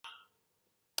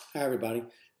Hi, everybody.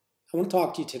 I want to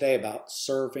talk to you today about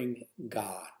serving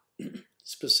God.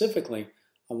 Specifically,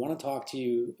 I want to talk to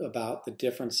you about the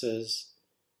differences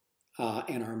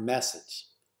in our message.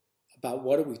 About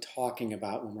what are we talking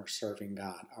about when we're serving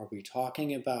God? Are we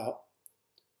talking about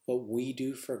what we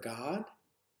do for God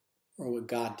or what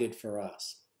God did for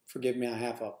us? Forgive me, I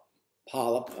have a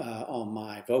polyp on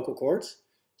my vocal cords,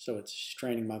 so it's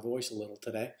straining my voice a little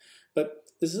today. But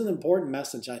this is an important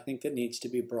message I think that needs to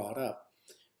be brought up.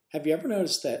 Have you ever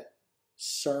noticed that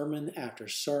sermon after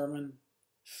sermon,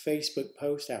 Facebook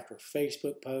post after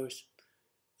Facebook post,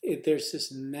 there's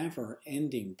this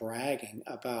never-ending bragging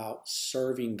about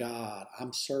serving God.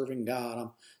 I'm serving God.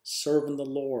 I'm serving the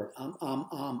Lord.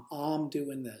 I'm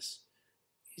doing this.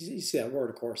 You see that word,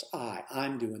 of course,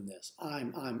 I'm doing this.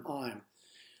 I'm.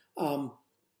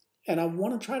 And I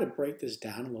want to try to break this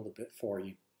down a little bit for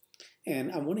you.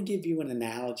 And I want to give you an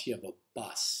analogy of a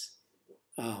bus.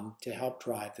 To help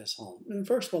drive this home. And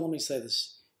first of all, let me say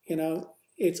this.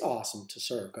 It's awesome to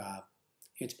serve God.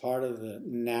 It's part of the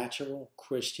natural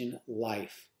Christian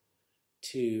life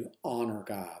to honor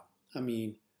God. I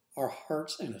mean, our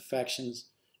hearts and affections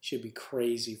should be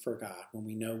crazy for God when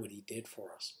we know what He did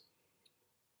for us.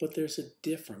 But there's a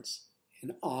difference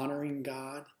in honoring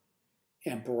God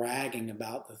and bragging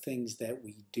about the things that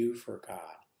we do for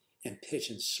God and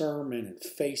pitching sermon and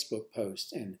Facebook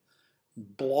posts and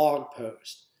blog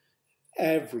post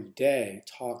every day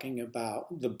talking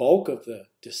about the bulk of the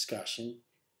discussion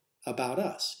about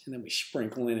us. And then we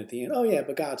sprinkle in at the end, oh yeah,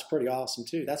 but God's pretty awesome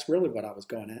too. That's really what I was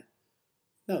going at.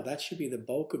 No, that should be the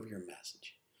bulk of your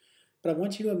message. But I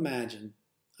want you to imagine,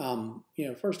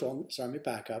 first of all, sorry, let me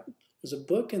back up. There's a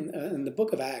book in the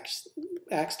book of Acts.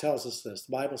 Acts tells us this.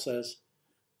 The Bible says,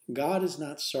 God is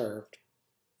not served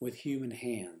with human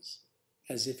hands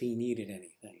as if He needed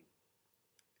anything.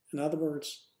 In other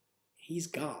words, He's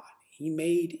God. He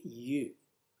made you.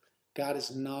 God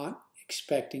is not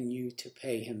expecting you to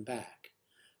pay Him back.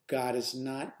 God is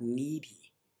not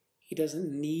needy. He doesn't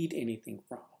need anything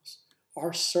from us.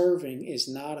 Our serving is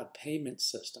not a payment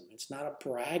system. It's not a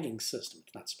bragging system.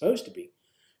 It's not supposed to be.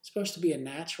 It's supposed to be a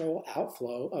natural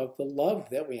outflow of the love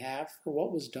that we have for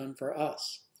what was done for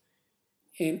us.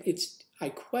 And I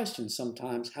question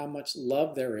sometimes how much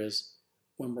love there is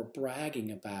when we're bragging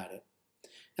about it.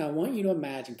 Now, I want you to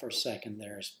imagine for a second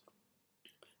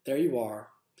there you are.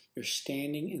 You're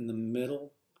standing in the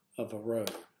middle of a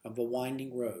road, of a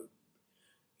winding road.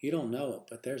 You don't know it,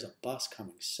 but there's a bus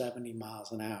coming 70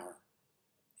 miles an hour.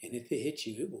 And if it hits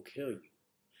you, it will kill you.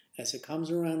 As it comes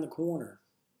around the corner,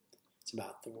 it's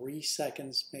about 3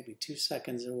 seconds, maybe 2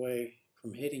 seconds away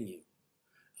from hitting you.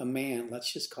 A man,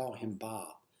 let's just call him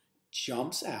Bob,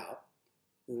 jumps out,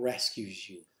 rescues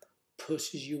you,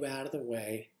 pushes you out of the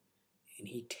way, and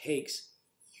he takes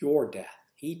your death.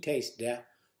 He takes death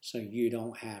so you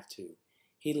don't have to.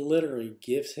 He literally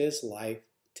gives his life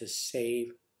to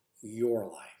save your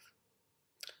life.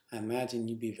 I imagine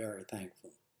you'd be very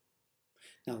thankful.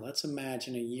 Now let's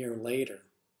imagine a year later.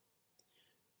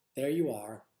 There you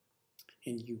are,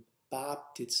 and Bob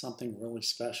did something really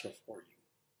special for you.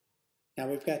 Now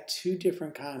we've got two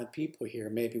different kind of people here,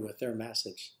 maybe with their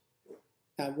message.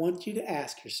 Now I want you to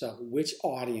ask yourself which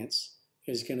audience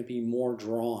is going to be more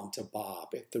drawn to Bob.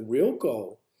 If the real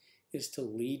goal is to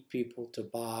lead people to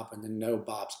Bob and to know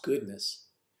Bob's goodness,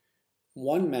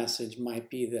 one message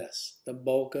might be this. The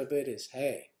bulk of it is,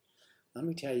 hey, let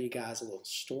me tell you guys a little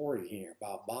story here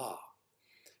about Bob.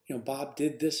 Bob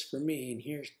did this for me,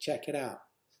 and check it out.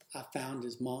 I found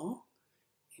his mom,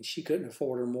 and she couldn't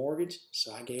afford her mortgage,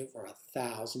 so I gave her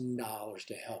 $1,000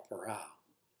 to help her out.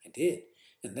 I did.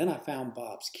 And then I found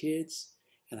Bob's kids,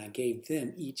 and I gave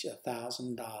them each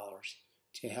 $1,000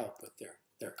 to help with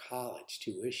their college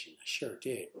tuition. I sure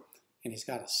did. And he's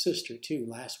got a sister too.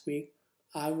 Last week,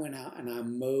 I went out and I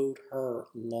mowed her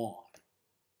lawn.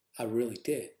 I really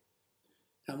did.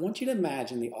 Now, I want you to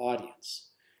imagine the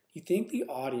audience. You think the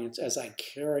audience, as I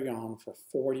carry on for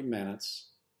 40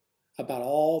 minutes about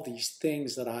all these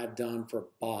things that I've done for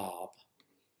Bob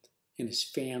and his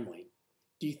family,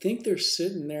 do you think they're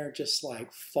sitting there just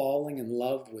like falling in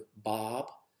love with Bob?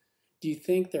 Do you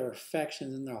think their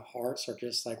affections and their hearts are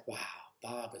just like, wow,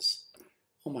 Bob is,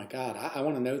 oh my God, I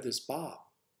want to know this Bob?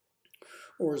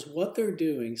 Or is what they're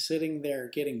doing sitting there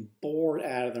getting bored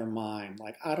out of their mind,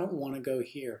 like, I don't want to go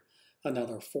hear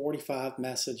another 45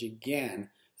 message again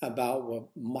about what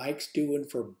Mike's doing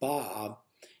for Bob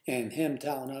and him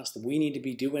telling us that we need to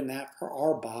be doing that for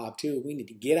our Bob too. We need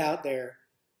to get out there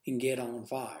and get on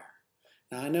fire.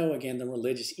 Now I know, again, the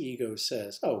religious ego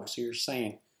says, oh, so you're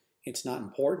saying it's not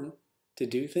important to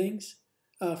do things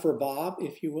for Bob,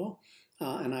 if you will.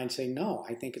 And I'd say, no,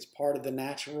 I think it's part of the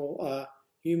natural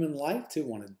human life to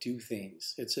want to do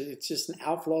things. It's just an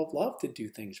outflow of love to do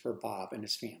things for Bob and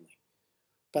his family.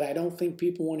 But I don't think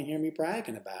people want to hear me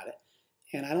bragging about it.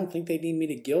 And I don't think they need me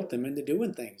to guilt them into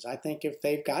doing things. I think if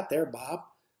they've got their Bob,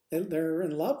 they're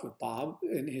in love with Bob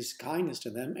and his kindness to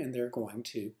them, and they're going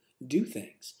to do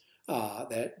things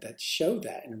that show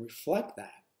that and reflect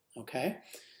that. Okay?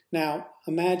 Now,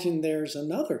 imagine there's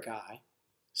another guy,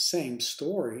 same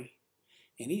story,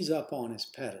 and he's up on his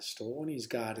pedestal, and he's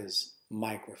got his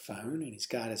microphone, and he's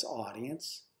got his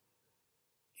audience.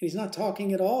 And he's not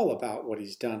talking at all about what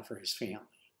he's done for his family.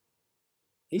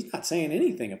 He's not saying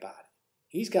anything about it.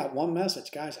 He's got one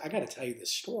message. Guys, I got to tell you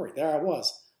this story. There I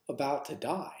was, about to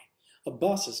die. A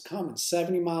bus is coming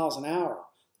 70 miles an hour.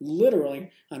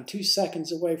 Literally, I'm 2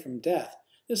 seconds away from death.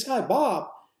 This guy, Bob,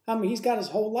 I mean, he's got his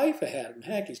whole life ahead of him.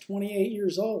 Heck, he's 28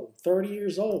 years old, 30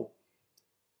 years old.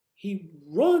 He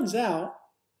runs out,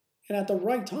 and at the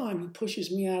right time, he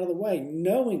pushes me out of the way,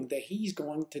 knowing that he's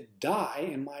going to die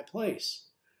in my place.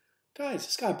 Guys,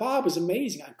 this guy, Bob, is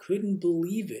amazing. I couldn't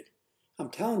believe it. I'm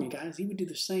telling you guys, he would do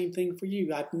the same thing for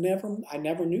you. I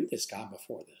never knew this guy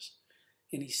before this.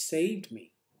 And he saved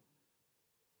me.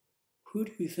 Who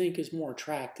do you think is more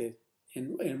attracted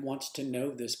and wants to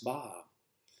know this Bob?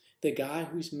 The guy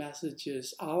whose message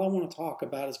is, all I want to talk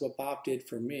about is what Bob did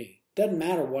for me. Doesn't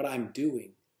matter what I'm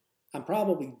doing. I'm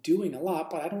probably doing a lot,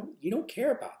 but you don't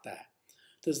care about that.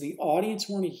 Does the audience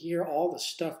want to hear all the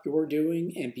stuff you're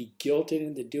doing and be guilted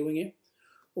into doing it?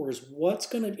 Or is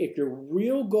if your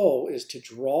real goal is to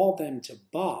draw them to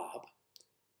Bob,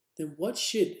 then what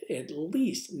should at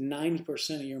least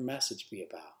 90% of your message be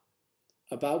about?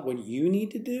 About what you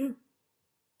need to do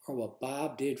or what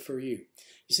Bob did for you?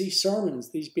 You see,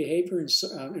 sermons, these behavior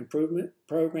improvement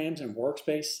programs and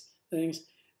workspace things,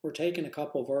 we're taking a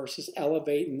couple verses,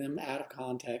 elevating them out of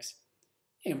context,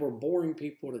 and we're boring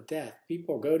people to death.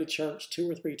 People go to church 2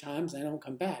 or 3 times, and they don't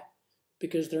come back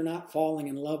because they're not falling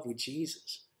in love with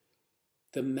Jesus.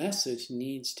 The message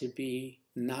needs to be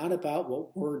not about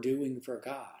what we're doing for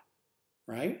God,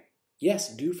 right?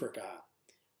 Yes, do for God,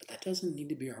 but that doesn't need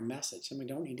to be our message, and we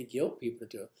don't need to guilt people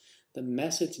to do it. The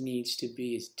message needs to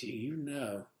be do you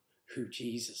know who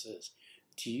Jesus is?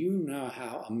 Do you know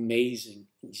how amazing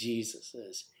Jesus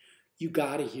is? You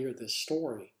got to hear this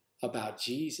story about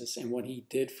Jesus and what he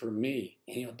did for me,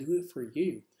 and he'll do it for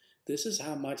you. This is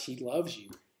how much he loves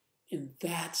you. And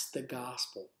that's the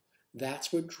gospel.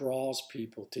 That's what draws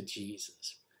people to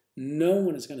Jesus. No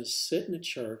one is going to sit in a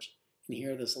church and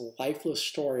hear this lifeless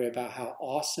story about how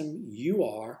awesome you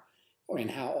are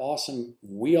and how awesome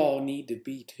we all need to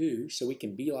be too, so we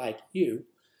can be like you.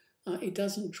 It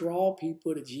doesn't draw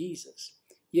people to Jesus.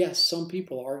 Yes, some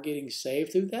people are getting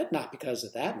saved through that, not because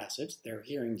of that message. They're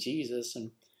hearing Jesus,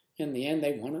 and in the end,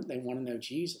 they want to know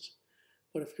Jesus.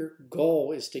 But if your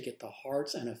goal is to get the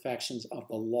hearts and affections of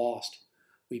the lost,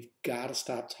 we've got to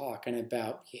stop talking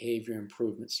about behavior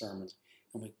improvement sermons.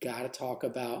 And we've got to talk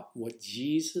about what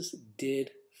Jesus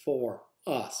did for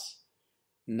us,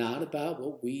 not about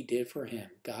what we did for him.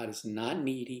 God is not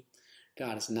needy.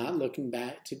 God is not looking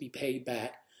back to be paid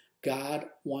back. God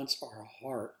wants our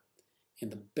heart.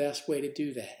 And the best way to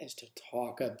do that is to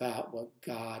talk about what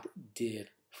God did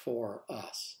for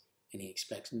us. And he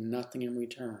expects nothing in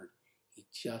return. He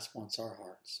just wants our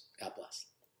hearts. God bless.